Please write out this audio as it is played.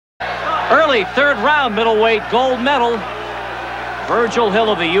Early third round middleweight gold medal. Virgil Hill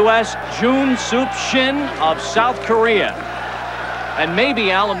of the U.S., Joon-Sup Shin of South Korea. And maybe,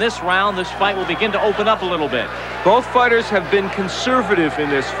 Al, in this round, this fight will begin to open up a little bit. Both fighters have been conservative in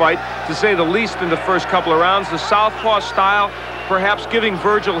this fight, to say the least, in the first couple of rounds. The southpaw style perhaps giving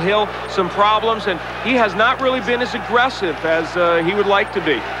Virgil Hill some problems, and he has not really been as aggressive as he would like to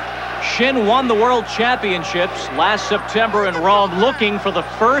be. Shin won the World Championships last September in Rome, looking for the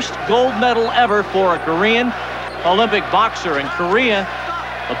first gold medal ever for a Korean Olympic boxer. In Korea,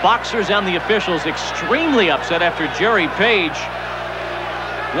 the boxers and the officials extremely upset after Jerry Page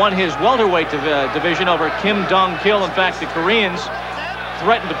won his welterweight division over Kim Dong-kil. In fact, the Koreans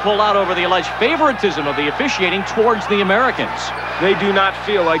threatened to pull out over the alleged favoritism of the officiating towards the Americans. They do not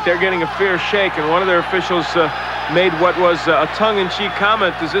feel like they're getting a fair shake, and one of their officials made what was a tongue-in-cheek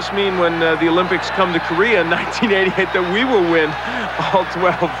comment. Does this mean when the Olympics come to Korea in 1988 that we will win all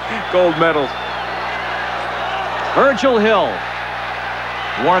 12 gold medals? Virgil Hill,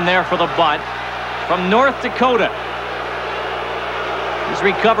 worn there for the butt, from North Dakota. He's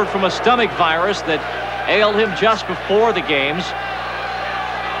recovered from a stomach virus that ailed him just before the games.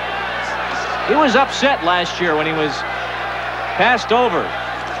 He was upset last year when he was passed over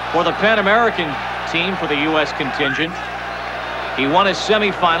for the Pan American team for the U.S. contingent. He won his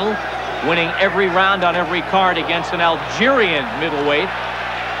semifinal, winning every round on every card against an Algerian middleweight.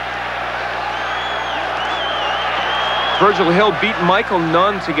 Virgil Hill beat Michael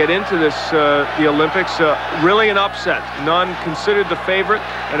Nunn to get into this the Olympics. Really an upset. Nunn considered the favorite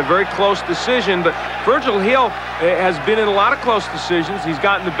and a very close decision, but Virgil Hill has been in a lot of close decisions. He's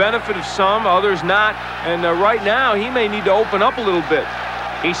gotten the benefit of some, others not, and right now he may need to open up a little bit.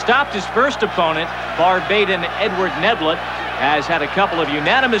 He stopped his first opponent, Barbadian Edward Neblett, has had a couple of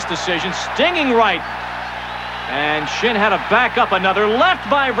unanimous decisions. Stinging right, and Shin had to back up another left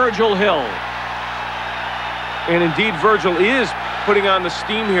by Virgil Hill. And indeed, Virgil is putting on the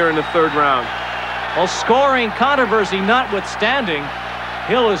steam here in the third round. Well, scoring controversy notwithstanding,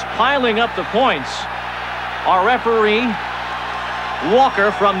 Hill is piling up the points. Our referee,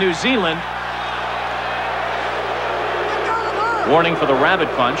 Walker from New Zealand. Warning for the rabbit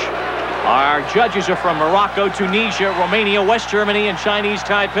punch. Our judges are from Morocco, Tunisia, Romania, West Germany, and Chinese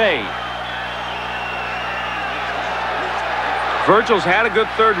Taipei. Virgil's had a good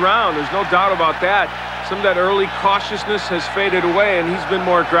third round. There's no doubt about that. Some of that early cautiousness has faded away, and he's been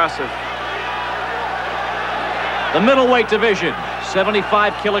more aggressive. The middleweight division,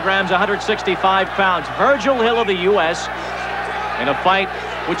 75 kilograms, 165 pounds. Virgil Hill of the U.S. in a fight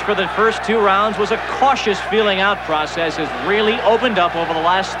which for the first two rounds was a cautious feeling out process, has really opened up over the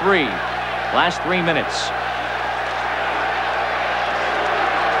last three minutes.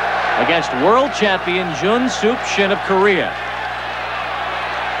 Against world champion Joon-Sup Shin of Korea.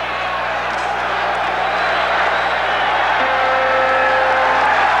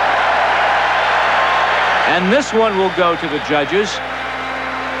 And this one will go to the judges.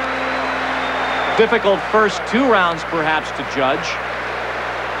 Difficult first two rounds, perhaps, to judge.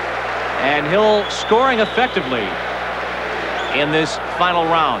 And Hill scoring effectively in this final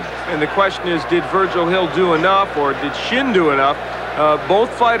round. And the question is, did Virgil Hill do enough, or did Shin do enough?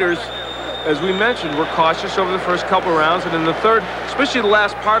 Both fighters, as we mentioned, were cautious over the first couple rounds. And in the third, especially the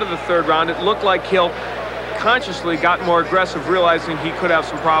last part of the third round, it looked like Hill consciously got more aggressive, realizing he could have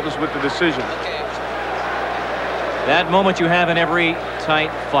some problems with the decision. That moment you have in every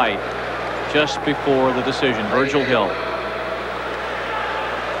tight fight, just before the decision. Virgil Hill.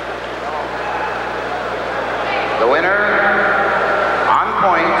 The winner, on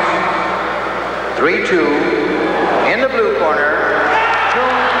points, 3-2, in the blue corner.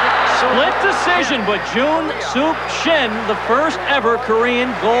 Split decision, but Joon-Sup Shin, the first ever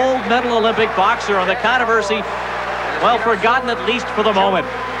Korean gold medal Olympic boxer, on the controversy, well, forgotten at least for the moment.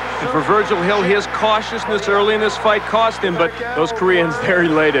 And for Virgil Hill, his cautiousness early in this fight cost him, but those Koreans, they're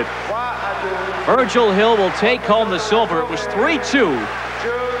elated. Virgil Hill will take home the silver. It was 3-2.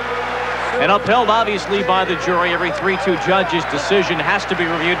 And upheld, obviously, by the jury. Every 3-2 judge's decision has to be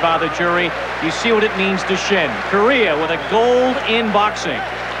reviewed by the jury. You see what it means to Shin. Korea with a gold in boxing.